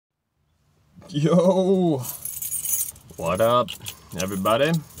Yo, what up,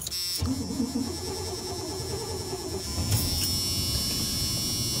 everybody?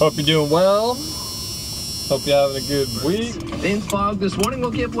 Hope you're doing well. Hope you're having a good week. Thin fog this morning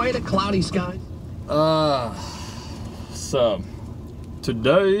will give way to cloudy skies. So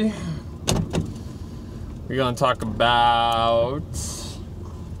today we're gonna talk about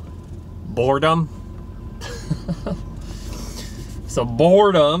boredom. So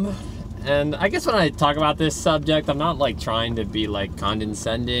boredom, and I guess when I talk about this subject, I'm not like trying to be like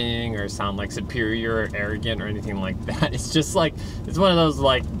condescending or sound like superior or arrogant or anything like that. It's just like, it's one of those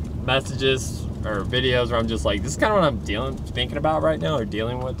like messages or videos where I'm just like, this is kind of what I'm thinking about right now, or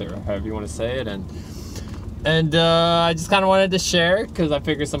dealing with, or however you want to say it. And I just kind of wanted to share because I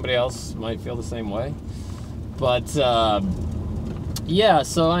figured somebody else might feel the same way. But yeah,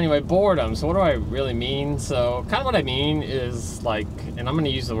 so anyway, boredom. So what do I really mean? So kind of what I mean is like, and I'm going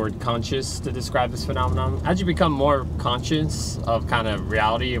to use the word conscious to describe this phenomenon. As you become more conscious of kind of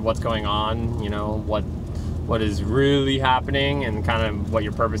reality of what's going on, you know, what is really happening and kind of what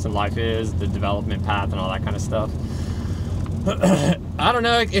your purpose in life is, the development path and all that kind of stuff. I don't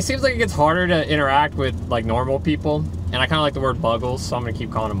know, it seems like it gets harder to interact with like normal people, and I kind of like the word muggles, so I'm going to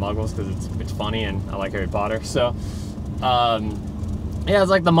keep calling them muggles because it's funny and I like Harry Potter. So yeah,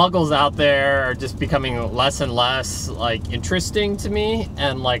 it's like the muggles out there are just becoming less and less like interesting to me,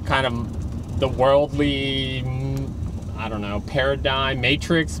 and like kind of the worldly, I don't know, paradigm,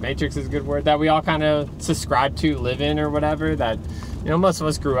 matrix is a good word, that we all kind of subscribe to, live in, or whatever, that, you know, most of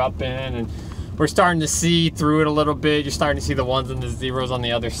us grew up in, and we're starting to see through it a little bit. You're starting to see the ones and the zeros on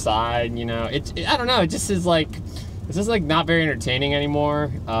the other side, you know. I don't know, it just is like, it's just like not very entertaining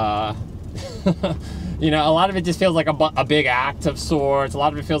anymore. You know, a lot of it just feels like a big act of sorts. A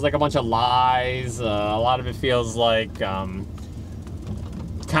lot of it feels like a bunch of lies. A lot of it feels like kind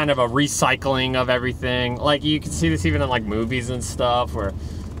of a recycling of everything. Like, you can see this even in like movies and stuff, where,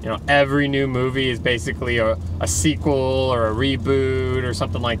 you know, every new movie is basically a sequel or a reboot or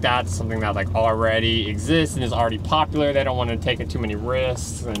something like that. Something that like already exists and is already popular. They don't want to take it too many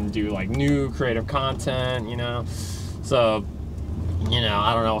risks and do like new creative content, you know. So, you know,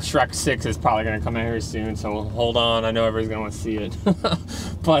 I don't know, Shrek 6 is probably going to come out here soon, so hold on, I know everybody's going to want to see it.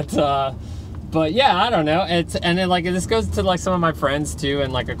 But yeah, I don't know, and then like, this goes to like some of my friends too,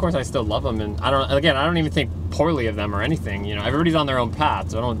 and like, of course I still love them, and I don't even think poorly of them or anything, you know. Everybody's on their own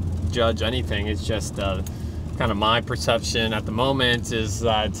path, so I don't judge anything. It's just kind of my perception at the moment is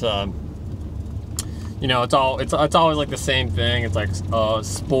that you know, it's always like the same thing. It's like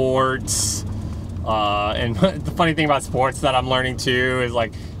sports. And the funny thing about sports that I'm learning too is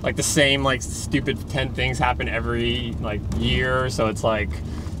like the same like stupid 10 things happen every like year. So it's like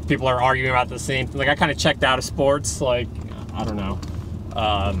people are arguing about the same thing. Like, I kind of checked out of sports, like, I don't know,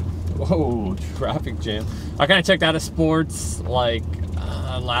 whoa, traffic jam. I kind of checked out of sports like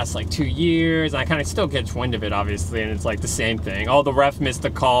last like 2 years. I kind of still get wind of it, obviously, and it's like the same thing. Oh, the ref missed a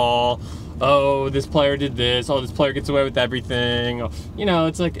call. Oh, this player did this. Oh, this player gets away with everything. You know,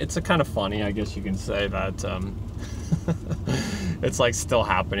 it's like, it's a kind of funny, I guess you can say, that it's like still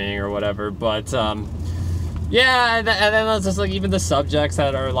happening or whatever. But yeah, and then it's just like even the subjects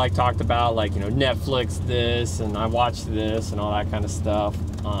that are like talked about, like, you know, Netflix this, and I watched this and all that kind of stuff.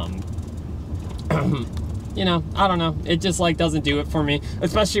 You know, I don't know, it just like doesn't do it for me,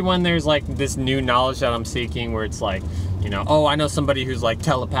 especially when there's like this new knowledge that I'm seeking, where it's like, you know, oh, I know somebody who's like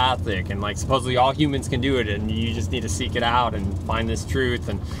telepathic, and like supposedly all humans can do it, and you just need to seek it out and find this truth.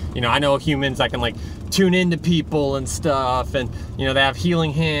 And, you know, I know humans that can like tune into people and stuff, and, you know, they have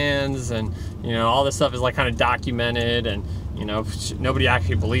healing hands, and, you know, all this stuff is like kind of documented, and, you know, nobody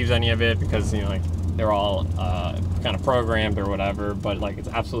actually believes any of it because, you know, like, they're all kind of programmed or whatever, but like, it's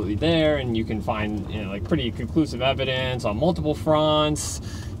absolutely there, and you can find, you know, like pretty conclusive evidence on multiple fronts,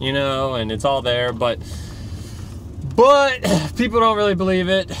 you know, and it's all there. But people don't really believe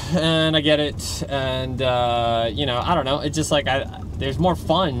it, and I get it. And you know, I don't know, it's just like, there's more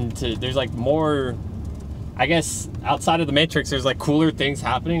fun to, there's like more, I guess, outside of the matrix, there's like cooler things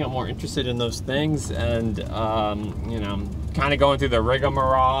happening. I'm more interested in those things, and you know, kind of going through the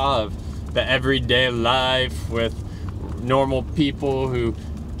rigmarole of the everyday life with normal people who,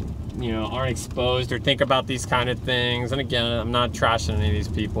 you know, aren't exposed or think about these kind of things. And again, I'm not trashing any of these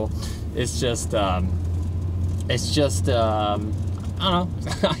people. It's just I don't know.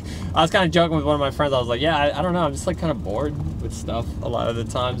 I was kind of joking with one of my friends. I was like, yeah, I don't know, I'm just like kind of bored with stuff a lot of the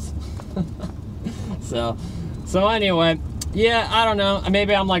times. so anyway, yeah, I don't know,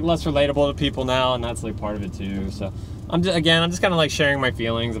 maybe I'm like less relatable to people now, and that's like part of it too. So I'm just kind of like sharing my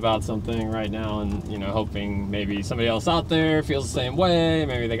feelings about something right now, and you know, hoping maybe somebody else out there feels the same way.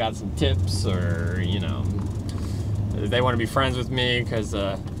 Maybe they got some tips, or you know, they want to be friends with me because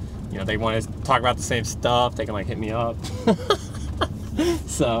you know, they want to talk about the same stuff. They can like hit me up.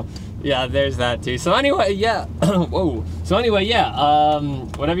 So yeah, there's that too. So anyway, yeah. Whoa. So anyway, yeah.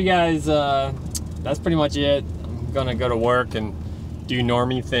 Whatever you guys. That's pretty much it. I'm gonna go to work and do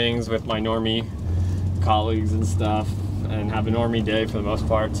normie things with my normie colleagues and stuff, and have a normie day for the most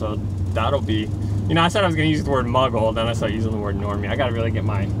part. So that'll be, you know, I said I was gonna use the word muggle, then I started using the word normie. I gotta really get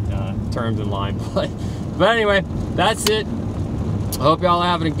my terms in line. But anyway, that's it. I hope y'all are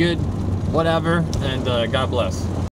having a good whatever, and God bless.